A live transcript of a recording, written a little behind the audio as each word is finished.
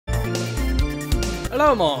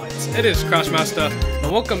Hello mods, it is Crashmaster,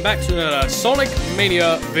 and welcome back to another Sonic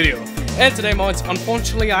Mania video. And today mods,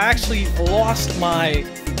 unfortunately I actually lost my...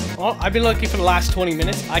 Well, I've been looking for the last 20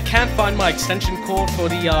 minutes. I can't find my extension cord for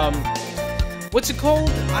the, what's it called?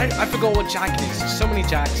 I forgot what jack it is. There's so many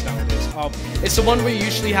jacks nowadays. It's the one where you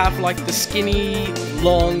usually have like the skinny,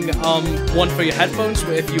 long, one for your headphones,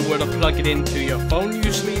 where if you were to plug it into your phone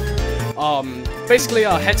usually. Basically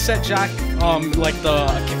a headset jack, like the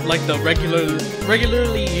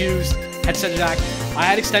regularly used headset jack. I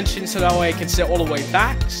had extensions so that way I can sit all the way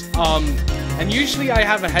back. And usually I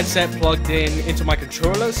have a headset plugged into my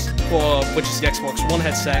controllers which is the Xbox One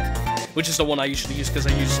headset, which is the one I usually use because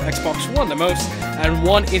I use Xbox One the most, and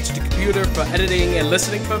one into the computer for editing and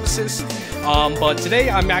listening purposes. But today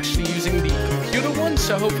I'm actually using the computer one,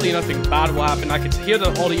 so hopefully nothing bad will happen. I could hear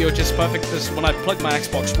the audio just perfect because when I plugged my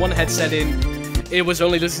Xbox One headset in, it was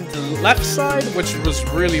only listening to the left side, which was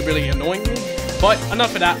really annoying me. But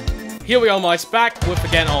enough of that. Here we are, mice, back with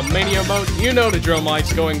again our Mania mode. You know the drill,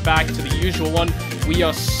 mice, going back to the usual one. We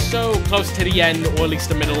are so close to the end, or at least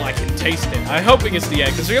the middle. I can taste it. I'm hoping it's the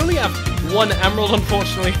end, because we only have one emerald,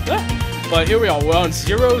 unfortunately. But here we are, we're on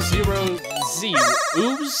 00Z.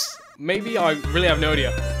 Oops, maybe, I really have no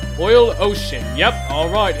idea. Oil Ocean, yep,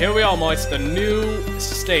 alright, here we are, mice, the new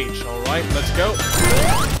stage. Alright, let's go.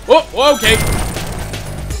 Oh, okay.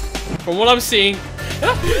 From what I'm seeing,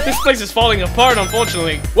 this place is falling apart,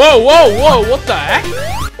 unfortunately. Whoa, what the heck?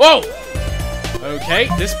 Whoa! Okay,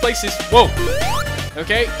 this place is... Whoa!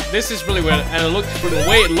 Okay, this is really weird, and it looks, from the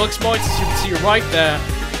way it looks, Marks, as you can see right there,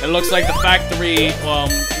 it looks like the factory, well,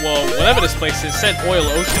 whatever this place is, said Oil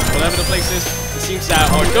Ocean, whatever the place is, it seems that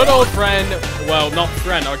our good old friend, well, not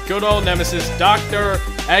friend, our good old nemesis, Dr.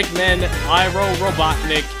 Eggman Iroh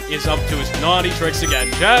Robotnik, is up to his naughty tricks again.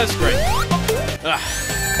 Just great.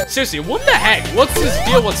 Seriously, what the heck? What's his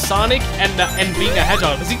deal with Sonic and being a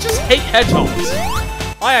hedgehog? Does he just hate hedgehogs?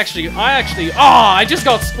 I just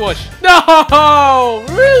got squished. No!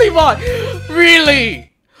 Really, what?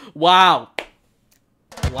 Really? Wow.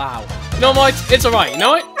 No, Mike, it's alright, you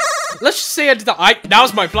know what? Let's just say that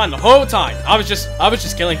was my plan the whole time. I was just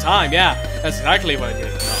killing time, yeah. That's exactly what I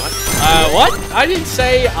did. What? I didn't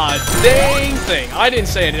say a dang thing. Mike.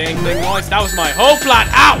 That was my whole plan.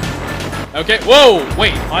 Ow! Okay, whoa,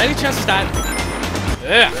 wait, by any chance is that...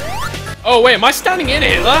 Ugh. Oh, wait, am I standing in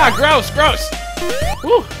it? Ah, gross.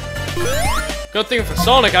 Whew. Good thing for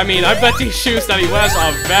Sonic, I mean, I bet these shoes that he wears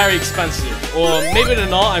are very expensive. Or maybe they're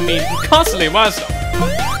not, I mean, he constantly wears them.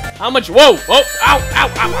 How much? Whoa, ow.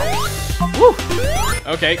 Whew.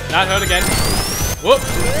 Okay, that hurt again. Whoop,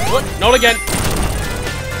 not again.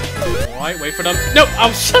 Alright, wait for them. No, I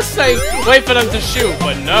was just saying, wait for them to shoot,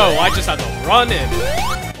 but no, I just had to run in.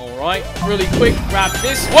 Alright, really quick, grab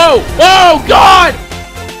this. Whoa, God!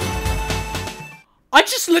 I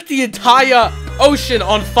just lit the entire ocean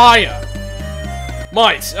on fire.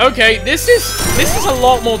 Mites, okay, this is a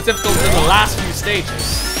lot more difficult than the last few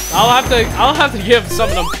stages. I'll have to give some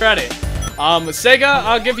of them credit. Sega,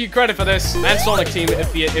 I'll give you credit for this, and Sonic Team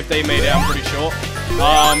if they made it, I'm pretty sure.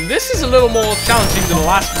 This is a little more challenging than the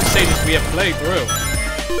last few stages we have played through.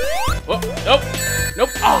 Oh, nope.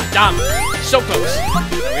 Oh, damn. So close.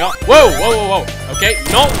 There we are. Whoa. Okay,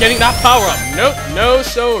 not getting that power up. Nope, no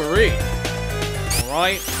sorry.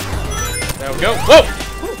 Alright. There we go. Whoa!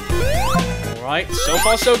 Alright, so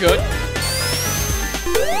far so good.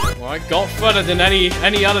 Alright, got further than any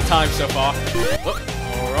other time so far.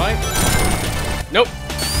 Alright. Nope.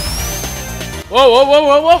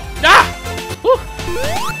 Whoa. Ah! Whew.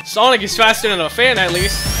 Sonic is faster than a fan, at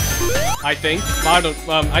least. I think. I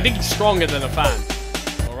think he's stronger than a fan.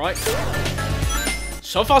 Alright.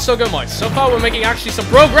 So far, so good, Mike. So far, we're making actually some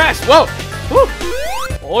progress. Whoa! Woo.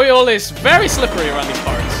 Oil is very slippery around these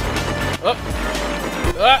parts.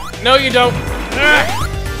 No, you don't.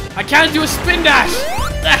 I can't do a spin dash.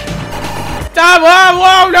 Damn!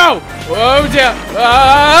 Whoa, no! Whoa, dear.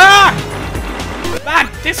 Man,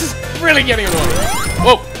 this is really getting annoying.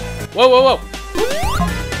 Whoa.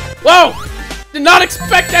 Whoa! Did not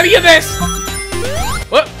expect any of this!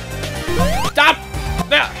 What? Stop!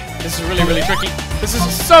 This is really tricky. This is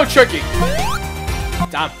so tricky.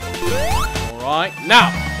 Damn. Alright.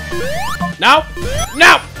 Now! Damn!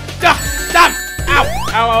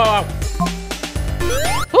 Ow!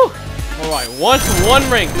 Whew. Alright, one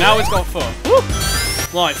ring. Now it's got 4. Whew.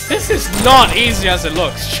 Right, this is not easy as it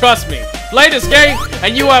looks. Trust me. Play this game,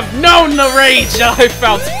 and you have known the rage that I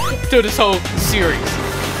felt through this whole series.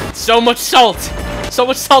 So much salt! So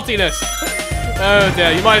much saltiness! Oh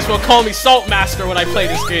dear, you might as well call me Salt Master when I play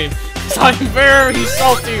this game. Because I'm very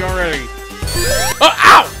salty already. Oh,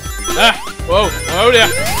 ow! Whoa, oh dear.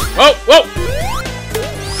 Whoa!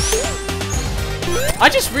 I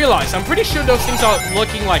just realized, I'm pretty sure those things are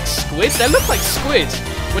looking like squids. They look like squids,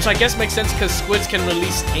 which I guess makes sense because squids can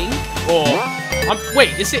release ink, or...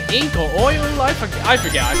 wait, is it ink or oil? I forget. I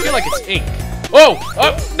feel like it's ink. Oh!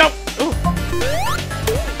 Oh! No! Ooh.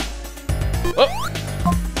 Oh.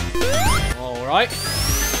 Alright.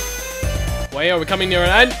 Wait, are we coming near an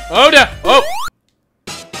end? Oh, no! Oh!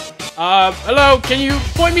 Hello, can you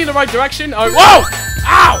point me in the right direction? Oh, whoa!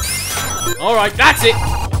 Ow! Alright, that's it.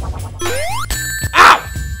 Ow!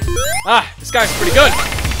 Ah, this guy's pretty good.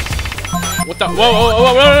 What the? Whoa, whoa,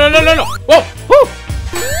 whoa, whoa, no, no, no, no! Whoa! Whoo!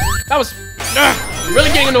 That was really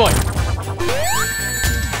getting annoying.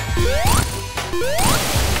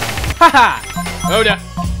 Haha! Oh, no.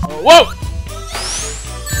 Whoa!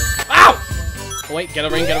 Ow! Oh, wait, get a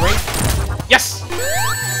ring, get a ring. Yes!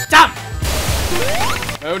 Damn!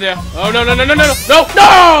 Oh dear. Oh no no no no no no no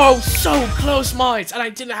no! So close, mates, and I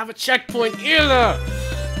didn't have a checkpoint either.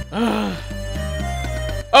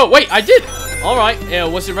 Oh wait, I did. All right. Yeah,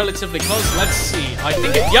 was it relatively close? Let's see. I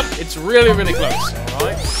think it. Yep, it's really really close. All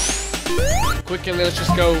right. Quickly, let's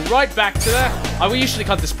just go right back to there. I will usually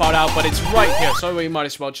cut this part out, but it's right here, so we might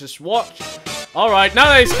as well just watch. All right.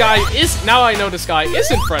 Now this guy is. Now I know this guy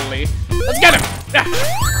isn't friendly. Let's get him.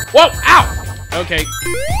 Whoa! Ow! Okay.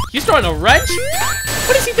 He's throwing a wrench.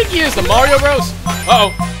 What does he think he is, the Mario Bros?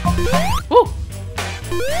 Uh-oh. Woo.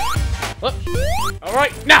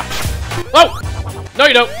 Alright, now. Oh! No,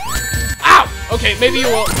 you don't. Ow! Okay, maybe you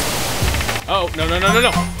will. Oh, no, no, no, no,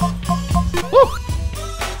 no. Woo!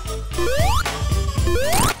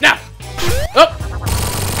 Now! Oh!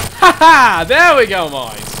 Ha-ha! There we go,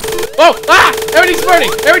 boys. Oh! Ah! Everything's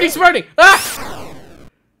burning! Everything's burning! Ah!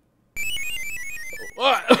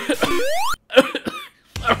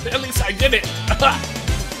 At least I did it.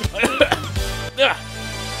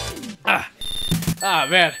 Ah,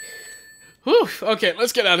 man. Whew. Okay,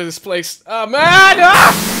 let's get out of this place. Oh, man!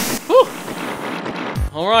 Ah!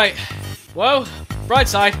 Alright. Well, bright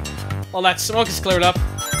side. All that smoke is cleared up.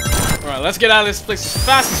 Alright, let's get out of this place as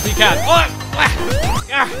fast as we can.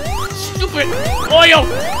 Stupid oil!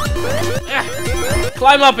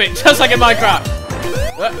 Climb up it, just like in Minecraft.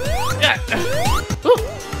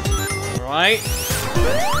 Alright.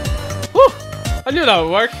 Whew. I knew that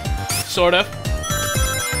would work. Sort of.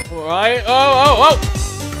 Alright. Oh.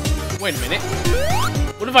 Wait a minute.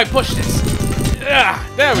 What if I push this?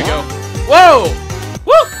 There we go. Whoa!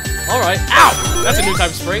 Woo! Alright. Ow! That's a new type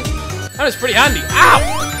of spring. That is pretty handy. Ow!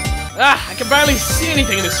 I can barely see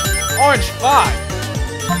anything in this orange fog.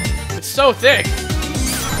 It's so thick.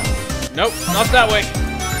 Nope, not that way.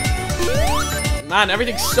 Man,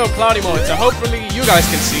 everything's so cloudy mode, so hopefully you guys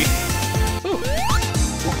can see.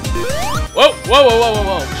 Whoa, whoa, whoa, whoa, whoa,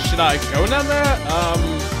 whoa. Should I go down there?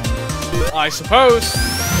 I suppose.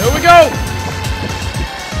 Here we go!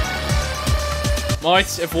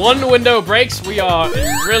 Mates, if one window breaks, we are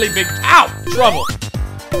in really big, trouble.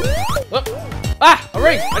 Ah, a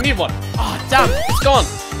ring! I need one. Ah, damn, it's gone.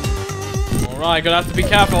 Alright, gonna have to be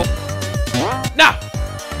careful. Now!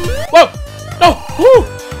 Whoa! No! Woo!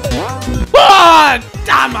 Ah,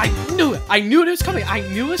 damn, I knew it! I knew it was coming. I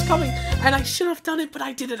knew it was coming. And I should have done it, but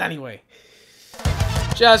I did it anyway.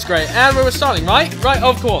 Just great. And we're starting, right? Right,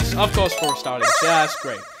 of course. Of course we're starting. Just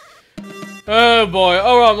great. Oh boy.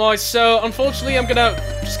 Alright, boys. So, unfortunately, I'm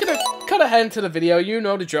just gonna cut ahead into the video. You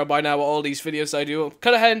know the drill by now with all these videos I do.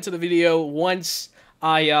 Cut ahead into the video once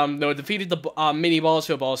I, defeated the mini boss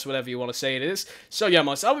or boss, whatever you want to say it is. So, yeah,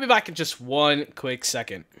 boys. I'll be back in just one quick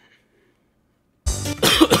second.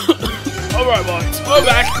 Alright, boys. We're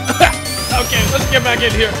back. Okay, let's get back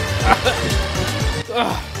in here.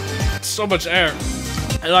 So much air.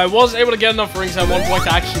 And I was able to get enough rings at one point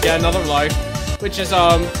to actually get another life, which is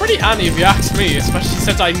pretty handy if you ask me, especially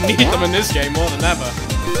since I need them in this game more than ever.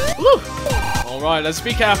 Woo! Alright, let's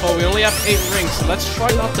be careful. We only have 8 rings, so let's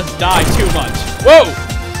try not to die too much. Whoa!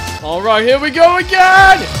 Alright, here we go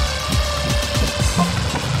again!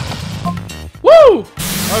 Woo!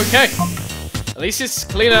 Okay. At least it's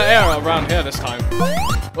cleaner air around here this time.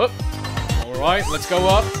 Whoop. Alright, let's go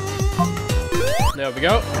up. There we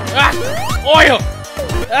go. Ah! Oil!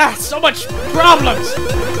 Ah! So much problems!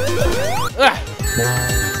 Ah!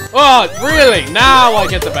 Oh, really? Now I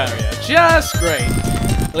get the barrier. Just great.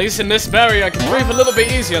 At least in this barrier I can breathe a little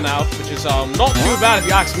bit easier now, which is not too bad if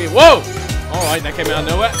you ask me. Whoa! Alright, that came out of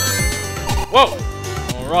nowhere. Whoa!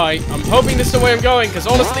 Alright, I'm hoping this is the way I'm going, because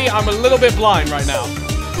honestly, I'm a little bit blind right now.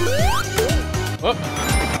 Whoop.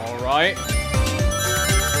 Alright.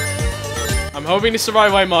 I'm hoping this is the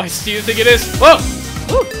right way, Mice. Do you think it is? Whoa!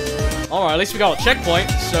 Alright, at least we got a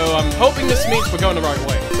checkpoint, so I'm hoping this means we're going the right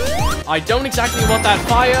way. I don't exactly want that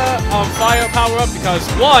fire power up, because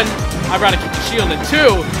one, I'd rather keep shield in 2.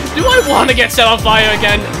 Do I want to get set on fire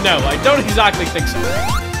again? No, I don't exactly think so.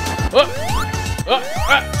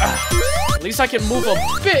 At least I can move a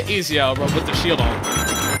bit easier with the shield on.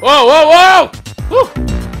 Whoa, whoa, whoa! Woo.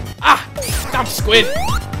 Ah, damn squid.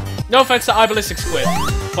 No offense to Ibalistic squid,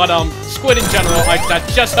 but squid in general, that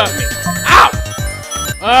just hurt me. Ow!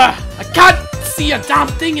 I can't see a damn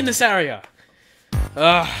thing in this area.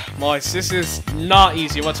 Moist, this is not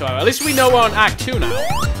easy whatsoever. At least we know we're on Act 2 now,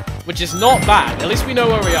 which is not bad. At least we know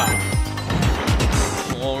where we are.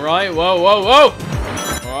 Alright, whoa, whoa, whoa!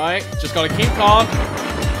 Alright, just gotta keep calm.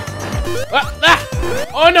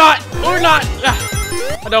 Or not! Or not!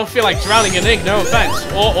 I don't feel like drowning in ink, no offense.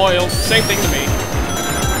 Or oil, same thing to me.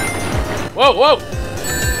 Whoa, whoa!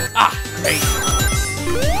 Ah, great.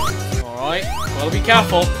 Alright, gotta be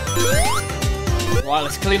careful. Right,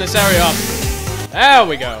 let's clean this area up. There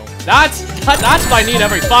we go. That's what I need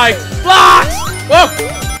every 5 blocks! Whoa!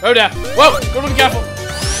 Oh there. Whoa! Gotta be careful.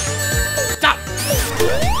 Stop!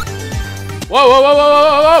 Whoa, whoa, whoa, whoa,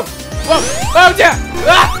 whoa, whoa! Whoa! Oh dear!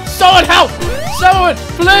 Ah! Someone help! Someone,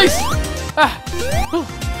 please! Ah! Ooh.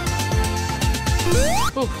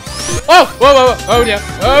 Ooh. Oh! Whoa, whoa, whoa! Oh dear!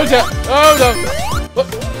 Oh dear! Oh no! Whoa!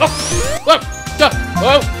 Oh! Whoa!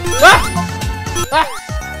 Whoa! Ah! Ah!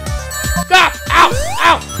 Ah! Ow!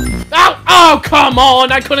 Ow! Ow! Oh, come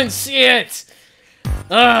on! I couldn't see it!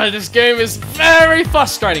 This game is very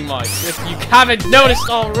frustrating, Mike. If you haven't noticed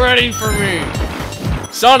already for me.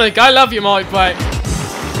 Sonic, I love you, Mike, but...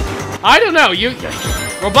 I don't know,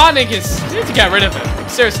 Robotnik is... You need to get rid of him.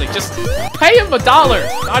 Seriously, just pay him $1.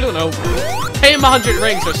 I don't know. Pay him 100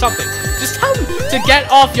 rings or something. Just tell him to get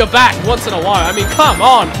off your back once in a while. I mean, come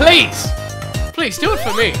on, please! Please, do it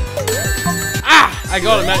for me. Ah! I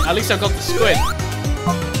got him, man. At least I got the squid.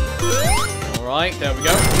 Alright, there we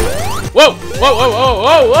go. Whoa! Whoa, whoa, whoa,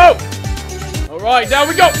 whoa, whoa! Alright, there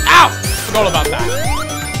we go! Ow! Forgot about that.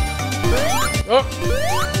 Oh.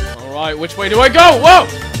 Alright, which way do I go? Whoa!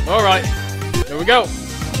 Alright. There we go.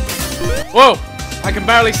 Whoa! I can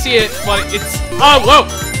barely see it, but it's... Oh, whoa!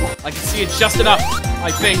 I can see it just enough,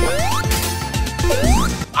 I think.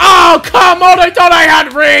 Oh, come on! I thought I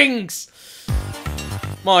had rings!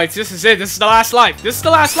 Mike, this is it. This is the last life. This is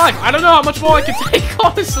the last life. I don't know how much more I can take,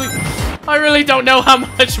 honestly. I really don't know how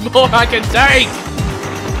much more I can take.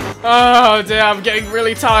 Oh, dear. I'm getting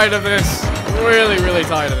really tired of this. Really, really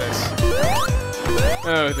tired of this.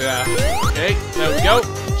 Oh, dear. Okay, there we go.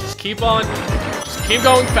 Just keep on. Just keep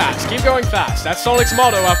going fast. Keep going fast. That's Sonic's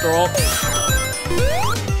motto, after all.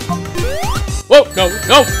 Whoa, no,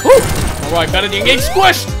 no. Woo. All right, better than getting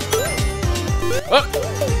squished. Oh.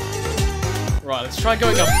 Right, let's try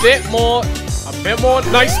going a bit more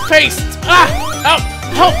nice pace. Ah! Help!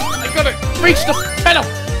 Help! I gotta reach the pedal.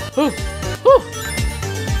 Whew! Whew!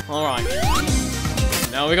 All right.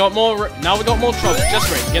 Now we got more trouble. Just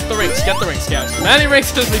ring. Get the rings. Get the rings, guys. As many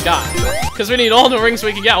rings as we got, because we need all the rings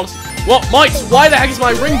we can get. What, Mike? Why the heck is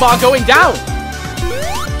my ring bar going down?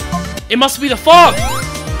 It must be the fog.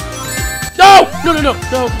 No! No! No! No!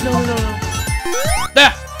 No! No! No! No!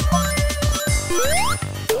 There.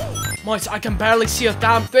 Mike, I can barely see a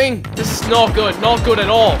damn thing. This is not good. Not good at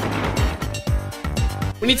all.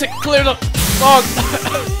 We need to clear the fog.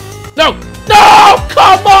 No! No!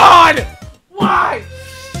 Come on! Why?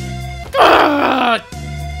 I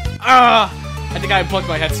think I unplugged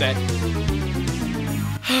my headset.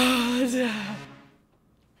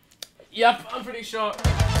 Yep, I'm pretty sure.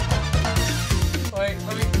 Wait,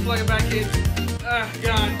 let me plug it back in.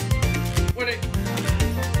 God. What it...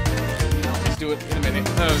 Let's do it in a minute.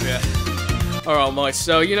 Oh, yeah. Alright, Mike,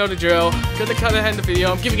 so you know the drill. Gonna kind of end the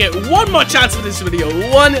video. I'm giving it one more chance for this video.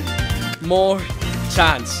 One more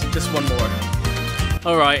chance. Just one more.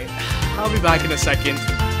 Alright, I'll be back in a second.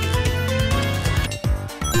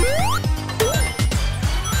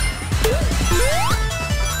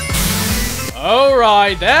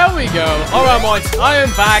 Alright, there we go. Alright, Mike, I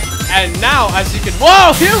am back. And now, as you can...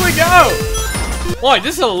 Whoa, here we go! Boy,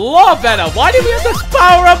 this is a lot better. Why did we have this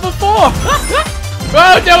power up before?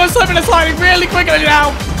 Oh, no, we're slipping and sliding really quickly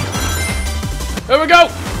now. Here we go.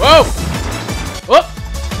 Whoa. Whoop.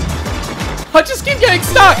 I just keep getting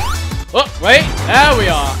stuck. Oh, wait. There we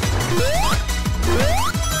are.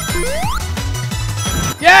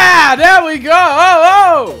 Yeah, there we go.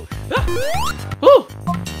 Oh, oh.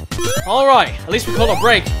 Alright, at least we called a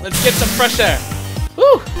break. Let's get some fresh air.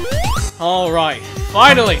 Woo. Alright,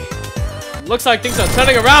 finally. Looks like things are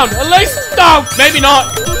turning around. At least, no, maybe not.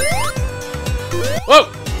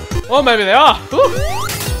 Whoa. Well, maybe they are. Whew.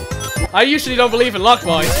 I usually don't believe in luck,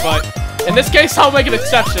 boys, but in this case, I'll make an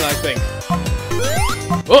exception, I think.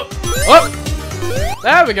 Whoa. Whoa.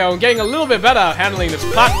 There we go. I'm getting a little bit better at handling this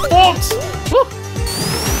platforms. Woo.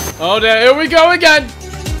 Oh, there, here we go again.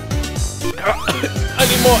 I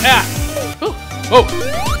need more air. Oh.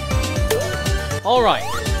 Alright.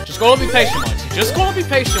 Just gotta be patient, Mike. You just gotta be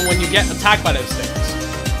patient when you get attacked by those things.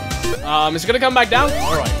 Is it gonna come back down?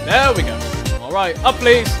 Alright, there we go. Alright, up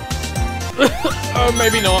please. Oh,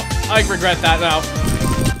 maybe not. I regret that now.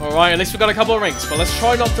 Alright, at least we got a couple of rings, but let's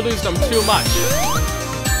try not to lose them too much.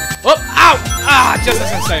 Oh, ow! Ah, just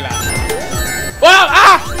as I say that. Whoa!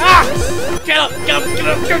 Ah! Ah! Get up! Get up! Get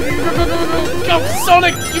up! Go,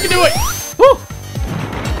 Sonic! You can do it! Woo!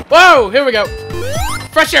 Whoa! Here we go.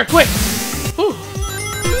 Fresh air, quick! Whew.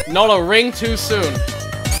 Not a ring too soon.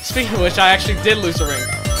 Speaking of which, I actually did lose a ring.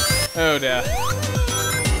 Oh dear.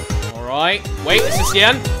 Alright. Wait, is this the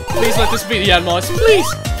end? Please let this be the end, Mars.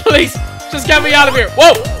 Please! Please! Just get me out of here!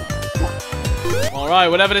 Whoa! Alright,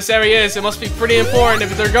 whatever this area is, it must be pretty important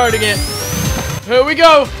if they're guarding it. Here we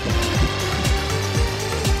go!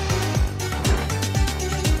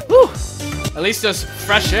 Whew! At least there's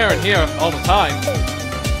fresh air in here all the time.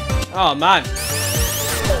 Oh, man.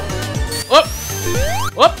 Whoop!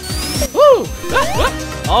 Whoop! Woo!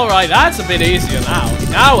 Alright, that's a bit easier now.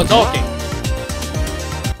 Now we're talking.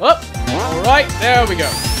 Whoop! Alright, there we go.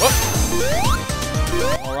 Whoop!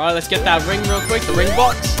 Alright, let's get that ring real quick, the ring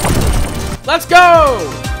box. Let's go!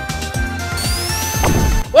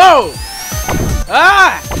 Whoa!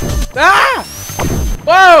 Ah! Ah!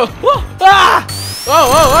 Whoa! Whoa! Ah! Whoa,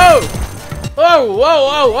 whoa, whoa! Whoa, whoa,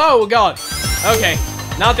 whoa, whoa, God. Okay,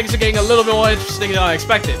 now things are getting a little bit more interesting than I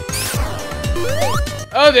expected.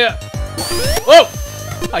 Oh dear. Whoa!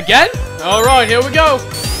 Again? Alright, here we go.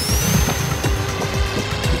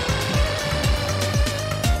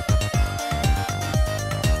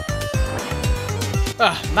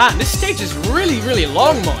 Man, this stage is really, really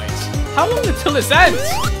long, Mines. How long until this ends?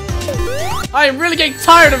 I am really getting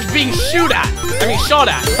tired of being shot at,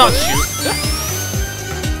 not shoot.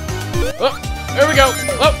 Oh, here we go.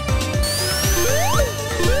 Oh.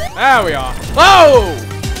 There we are. Whoa!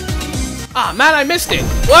 Ah, man, I missed it.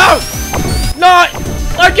 Whoa! Not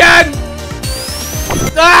again!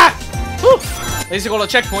 Ah! Whew. At least I got a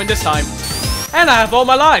checkpoint this time. And I have all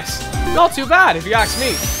my lives. Not too bad, if you ask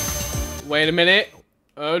me. Wait a minute.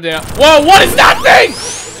 Oh, dear. Whoa, what is that thing?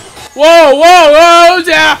 Whoa, whoa, whoa,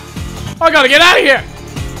 dear. I gotta get out of here.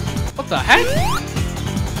 What the heck?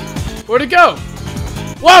 Where'd it go?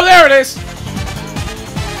 Whoa, there it is.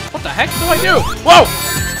 What the heck do I do? Whoa!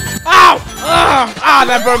 Ow! Ah,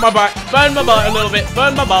 that burned my butt. Burned my butt a little bit.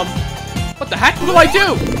 Burned my bum. What the heck? What do I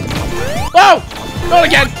do? Whoa! Not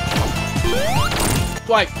again.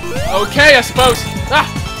 Like, okay, I suppose. Ah!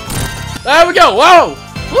 There we go. Whoa!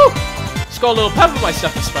 Woo! Just got a little pep in my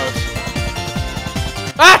stuff, I suppose.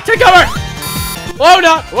 Ah! Take cover! Whoa,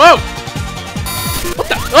 not! Whoa! What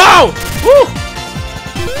the? Oh! Woo!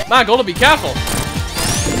 Man, gotta be careful.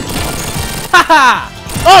 Haha!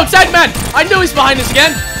 Oh, it's Eggman! I knew he's behind us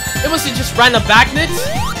again. It wasn't just random magnets.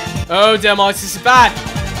 Oh, damn, this is bad.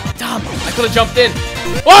 Damn, I could have jumped in.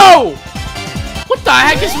 Whoa! What the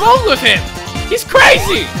heck is wrong with him? He's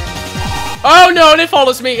crazy! Oh, no, it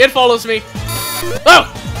follows me. It follows me. Oh!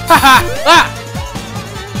 Haha! Ah!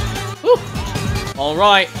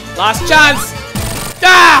 Alright, last chance.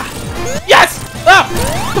 Ah! Yes! Ah!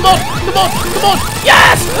 Come on! Come on! Come on!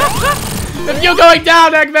 Yes! If you're going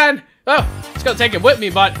down, Eggman! Oh, it's gonna take it with me,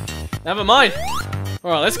 but never mind.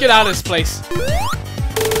 Alright, let's get out of this place.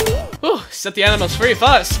 Whew, set the animals free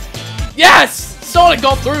first. Yes! Sonic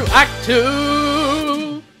got through Act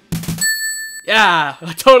 2! Yeah,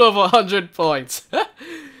 a total of 100 points.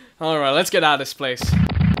 Alright, let's get out of this place.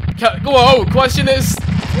 Whoa, question is,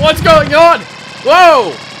 what's going on?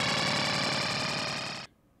 Whoa!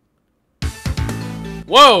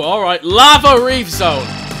 Whoa, alright, Lava Reef Zone.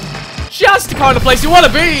 Just the kind of place you want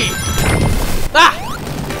to be! Ah!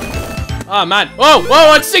 Oh, man. Whoa,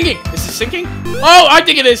 whoa, it's sinking! Is it sinking? Oh, I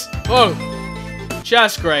think it is! Whoa.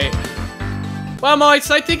 Just great. Well,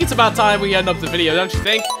 mates, I think it's about time we end up the video, don't you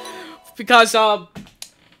think? Because,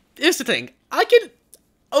 here's the thing. I get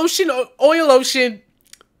oil ocean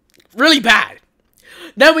really bad.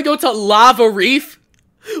 Then we go to Lava Reef.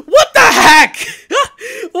 What the heck?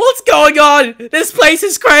 What's going on? This place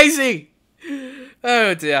is crazy.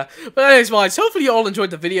 Oh dear. But anyways, mates, hopefully you all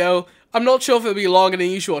enjoyed the video. I'm not sure if it'll be longer than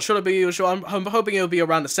usual or should it be usual. I'm hoping it'll be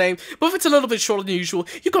around the same. But if it's a little bit shorter than usual,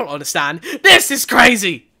 you gotta understand. This is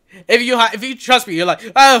crazy. If you trust me, you're like,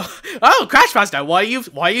 oh, Crash Master, why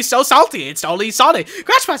are you so salty? It's only Sonic.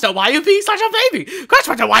 Crash Master, why are you being such a baby? Crash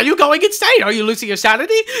Master, why are you going insane? Are you losing your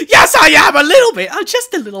sanity? Yes, I am, a little bit. Oh,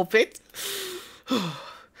 just a little bit.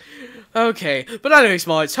 Okay, but anyways,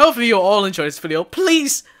 mates, hopefully you all enjoyed this video.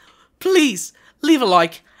 Please, please, leave a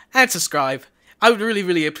like and subscribe. I would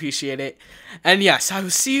really appreciate it. And yes, I will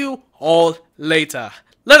see you all later.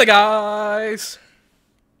 Later, guys!